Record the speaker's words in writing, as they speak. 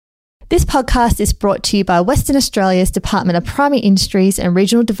This podcast is brought to you by Western Australia's Department of Primary Industries and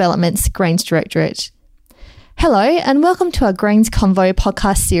Regional Development's Grains Directorate. Hello and welcome to our Grains Convo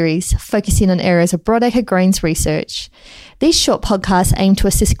podcast series, focusing on areas of broadacre grains research. These short podcasts aim to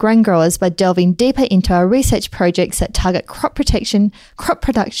assist grain growers by delving deeper into our research projects that target crop protection, crop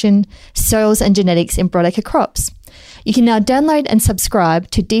production, soils and genetics in broadacre crops. You can now download and subscribe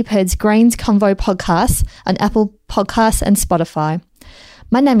to DeepHerd's Grains Convo podcast on Apple Podcasts and Spotify.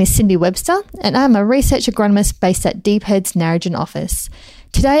 My name is Cindy Webster and I'm a research agronomist based at DeepHerd's Narrogin office.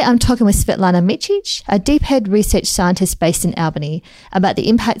 Today I'm talking with Svetlana Micic, a DeepHerd research scientist based in Albany, about the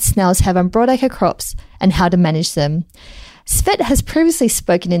impact snails have on broadacre crops and how to manage them. Svet has previously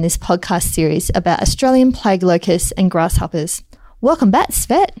spoken in this podcast series about Australian plague locusts and grasshoppers. Welcome back,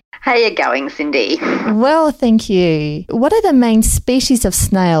 Svet. How are you going, Cindy? Well, thank you. What are the main species of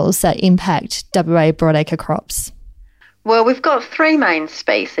snails that impact WA broadacre crops? Well, we've got three main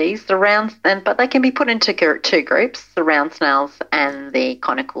species, but they can be put into two groups, the round snails and the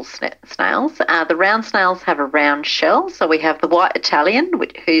conical snails. The round snails have a round shell, so we have the white Italian,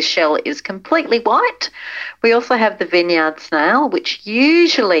 whose shell is completely white. We also have the vineyard snail, which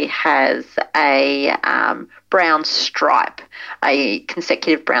usually has a brown stripe, a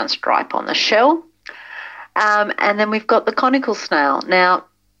consecutive brown stripe on the shell. And then we've got the conical snail. Now,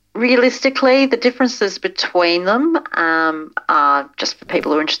 realistically, the differences between them are just for people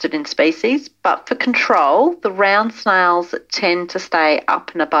who are interested in species, but for control, the round snails tend to stay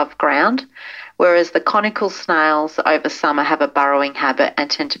up and above ground, whereas the conical snails over summer have a burrowing habit and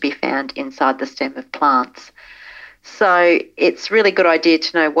tend to be found inside the stem of plants. So it's really a good idea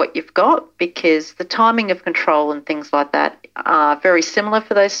to know what you've got, because the timing of control and things like that are very similar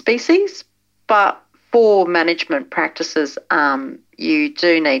for those species, but for management practices, you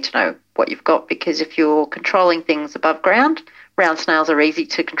do need to know what you've got, because if you're controlling things above ground, round snails are easy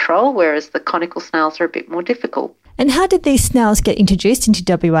to control, whereas the conical snails are a bit more difficult. And how did these snails get introduced into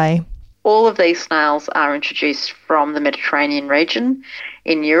WA? All of these snails are introduced from the Mediterranean region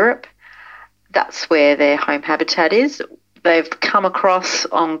in Europe. That's where their home habitat is. They've come across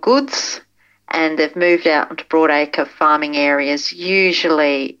on goods and they've moved out into broadacre farming areas,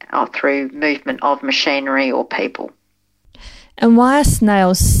 usually through movement of machinery or people. And why are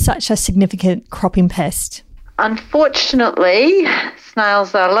snails such a significant cropping pest? Unfortunately,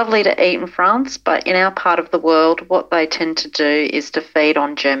 snails are lovely to eat in France, but in our part of the world, what they tend to do is to feed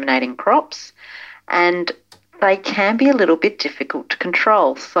on germinating crops, and they can be a little bit difficult to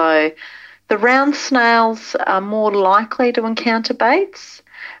control. So the round snails are more likely to encounter baits,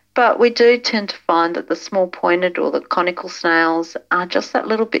 but we do tend to find that the small pointed or the conical snails are just that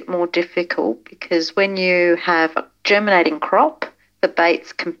little bit more difficult, because when you have a germinating crop, the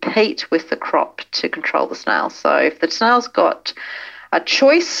baits compete with the crop to control the snails. So if the snail's got a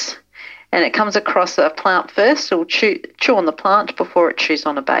choice and it comes across a plant first, it'll chew on the plant before it chews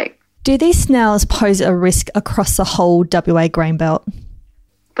on a bait. Do these snails pose a risk across the whole WA grain belt?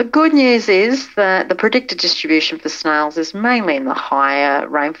 The good news is that the predicted distribution for snails is mainly in the higher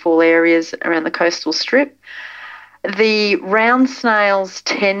rainfall areas around the coastal strip. The round snails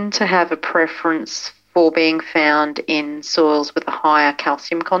tend to have a preference for being found in soils with a higher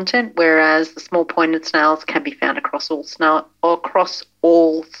calcium content, whereas the small pointed snails can be found across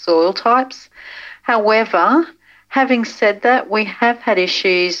all soil types. However, having said that, we have had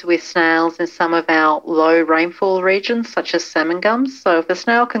issues with snails in some of our low rainfall regions, such as salmon gums. So if a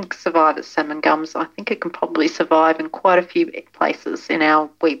snail can survive at salmon gums, I think it can probably survive in quite a few places in our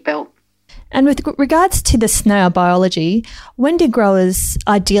wheat belt. And with regards to the snail biology, when do growers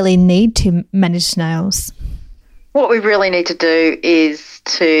ideally need to manage snails? What we really need to do is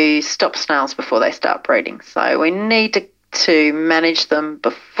to stop snails before they start breeding. So we need to manage them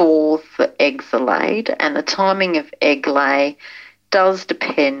before the eggs are laid, and the timing of egg lay does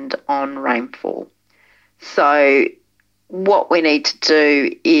depend on rainfall. So what we need to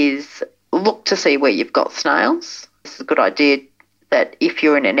do is look to see where you've got snails. This is a good idea that if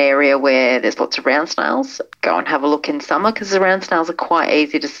you're in an area where there's lots of round snails, go and have a look in summer, because the round snails are quite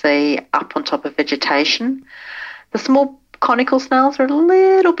easy to see up on top of vegetation. The small conical snails are a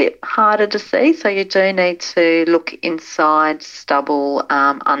little bit harder to see, so you do need to look inside stubble,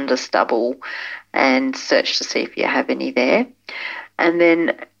 under stubble, and search to see if you have any there. And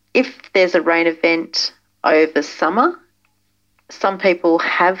then if there's a rain event over summer, some people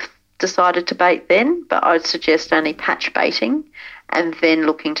have decided to bait then, but I'd suggest only patch baiting and then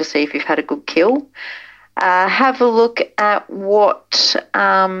looking to see if you've had a good kill. Have a look at what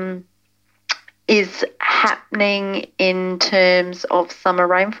is happening in terms of summer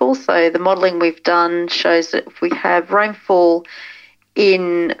rainfall. So the modelling we've done shows that if we have rainfall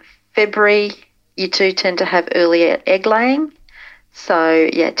in February, you do tend to have earlier egg laying. So,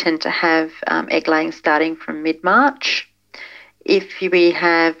 tend to have egg laying starting from mid-March. If we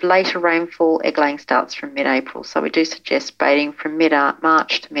have later rainfall, egg laying starts from mid-April. So we do suggest baiting from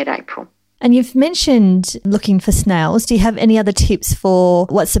mid-March to mid-April. And you've mentioned looking for snails. Do you have any other tips for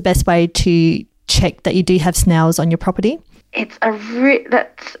what's the best way to check that you do have snails on your property? It's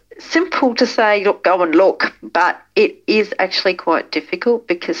that's simple to say, look, go and look, but it is actually quite difficult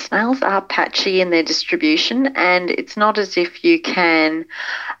because snails are patchy in their distribution, and it's not as if you can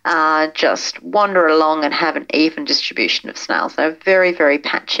just wander along and have an even distribution of snails. They're very, very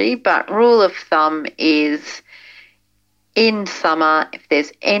patchy, but rule of thumb is in summer, if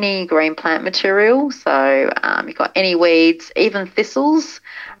there's any green plant material, so you've got any weeds, even thistles,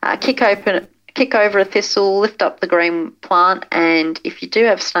 kick over a thistle, lift up the green plant, and if you do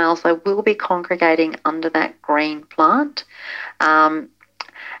have snails, they will be congregating under that green plant, and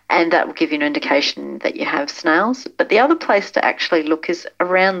that will give you an indication that you have snails. But the other place to actually look is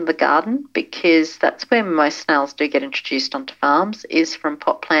around the garden, because that's where most snails do get introduced onto farms, is from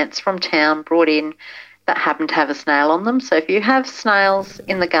pot plants from town brought in that happen to have a snail on them. So if you have snails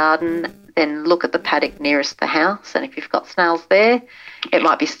in the garden, then look at the paddock nearest the house, and if you've got snails there, it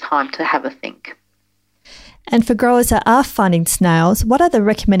might be time to have a think. And for growers that are finding snails, what are the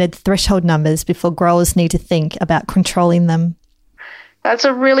recommended threshold numbers before growers need to think about controlling them? That's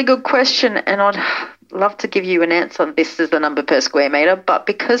a really good question, and I'd love to give you an answer. This is the number per square metre, but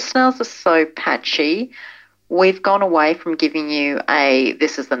because snails are so patchy, we've gone away from giving you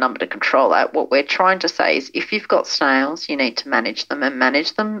this is the number to control that. What we're trying to say is if you've got snails, you need to manage them and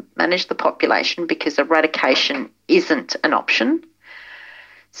manage the population, because eradication isn't an option.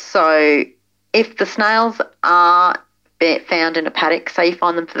 So if the snails are found in a paddock, say you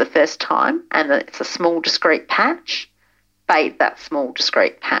find them for the first time and it's a small discrete patch, bait that small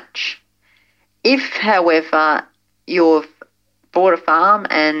discrete patch. If, however, you've bought a farm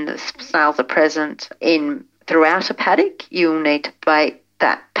and the snails are present throughout a paddock, you'll need to bait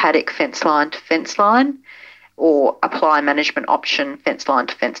that paddock fence line to fence line, or apply management option fence line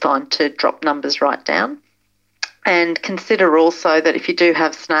to drop numbers right down. And consider also that if you do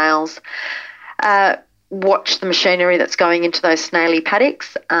have snails, watch the machinery that's going into those snaily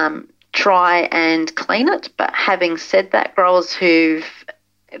paddocks. Try and clean it. But having said that, growers who've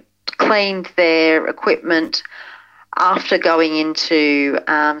cleaned their equipment after going into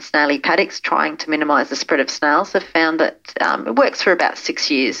snaily paddocks, trying to minimise the spread of snails, have found that it works for about 6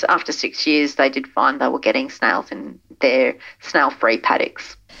 years. After 6 years, they did find they were getting snails in their snail-free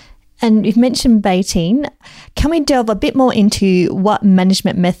paddocks. And you've mentioned baiting. Can we delve a bit more into what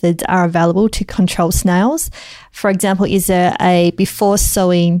management methods are available to control snails? For example, is there a before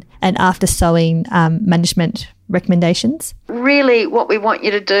sowing and after sowing management recommendations? Really, what we want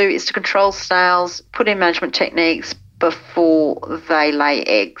you to do is to control snails, put in management techniques before they lay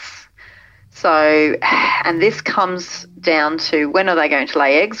eggs. So, and this comes down to when are they going to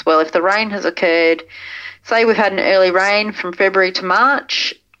lay eggs? Well, if the rain has occurred, say we've had an early rain from February to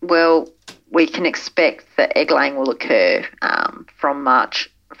March, well, we can expect that egg laying will occur from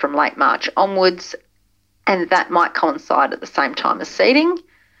late March onwards, and that might coincide at the same time as seeding.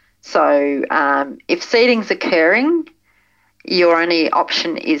 So if seeding's occurring, your only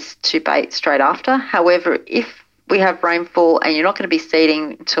option is to bait straight after. However, if we have rainfall and you're not going to be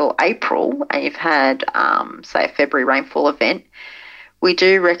seeding until April, and you've had, say, a February rainfall event, we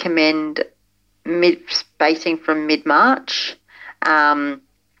do recommend baiting from mid-March.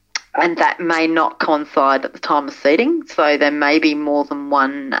 And that may not coincide at the time of seeding, so there may be more than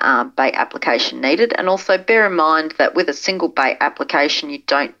one bait application needed. And also bear in mind that with a single bait application, you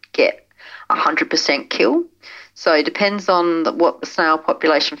don't get 100% kill. So it depends on what the snail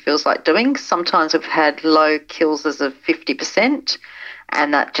population feels like doing. Sometimes we've had low kills as of 50%,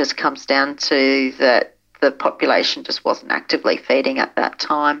 and that just comes down to that the population just wasn't actively feeding at that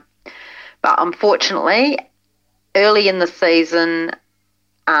time. But unfortunately, early in the season,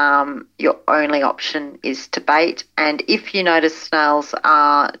 your only option is to bait. And if you notice snails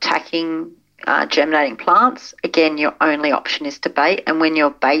are attacking germinating plants, again, your only option is to bait. And when you're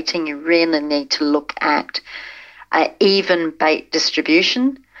baiting, you really need to look at an even bait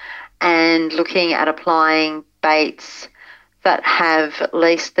distribution and looking at applying baits that have at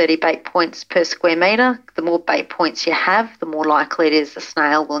least 30 bait points per square metre. The more bait points you have, the more likely it is the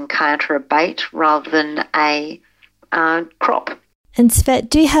snail will encounter a bait rather than a crop. And Svet,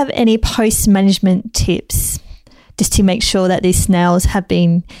 do you have any post-management tips just to make sure that these snails have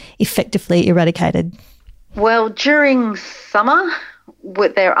been effectively eradicated? Well, during summer,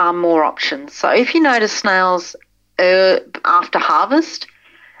 there are more options. So if you notice snails after harvest,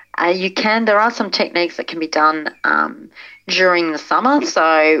 There are some techniques that can be done during the summer.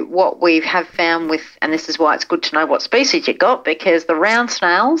 So what we have found and this is why it's good to know what species you got, because the round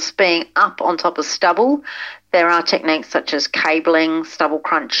snails being up on top of stubble, there are techniques such as cabling, stubble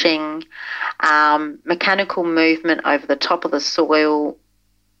crunching, mechanical movement over the top of the soil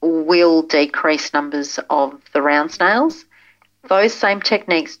will decrease numbers of the round snails. Those same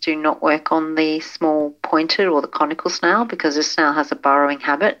techniques do not work on the small pointed or the conical snail, because this snail has a burrowing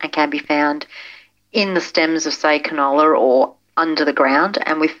habit and can be found in the stems of, say, canola or under the ground.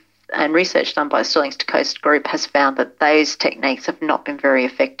 And research done by Stirling's to Coast Group has found that those techniques have not been very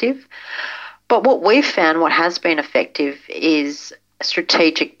effective. But what we've found, what has been effective, is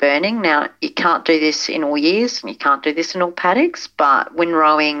strategic burning. Now, you can't do this in all years and you can't do this in all paddocks, but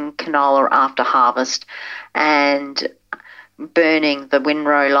windrowing canola after harvest and burning the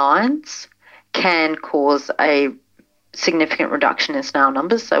windrow lines can cause a significant reduction in snail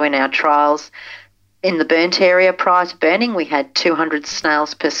numbers. So in our trials in the burnt area prior to burning, we had 200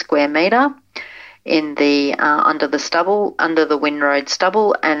 snails per square metre in the under the stubble, under the windrowed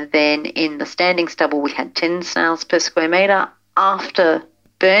stubble, and then in the standing stubble we had 10 snails per square metre. After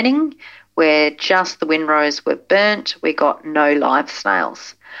burning, where just the windrows were burnt, we got no live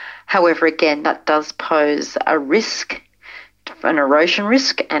snails. However, again, that does pose a risk, an erosion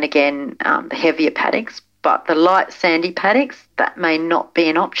risk, and again, the heavier paddocks. But the light sandy paddocks, that may not be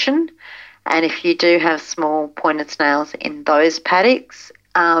an option. And if you do have small pointed snails in those paddocks,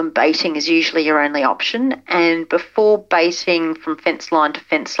 baiting is usually your only option. And before baiting from fence line to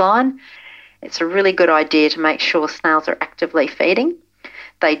fence line, it's a really good idea to make sure snails are actively feeding.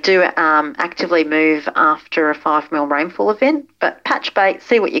 They do actively move after a 5 mil rainfall event, but patch bait,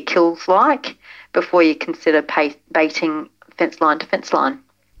 see what your kill's like before you consider baiting fence line to fence line.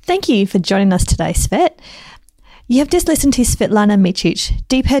 Thank you for joining us today, Svet. You have just listened to Svetlana Micic,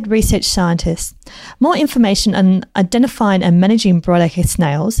 DeepHead research scientist. More information on identifying and managing broadacre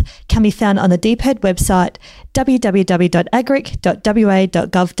snails can be found on the DeepHead website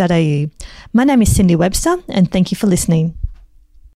www.agric.wa.gov.au. My name is Cindy Webster, and thank you for listening.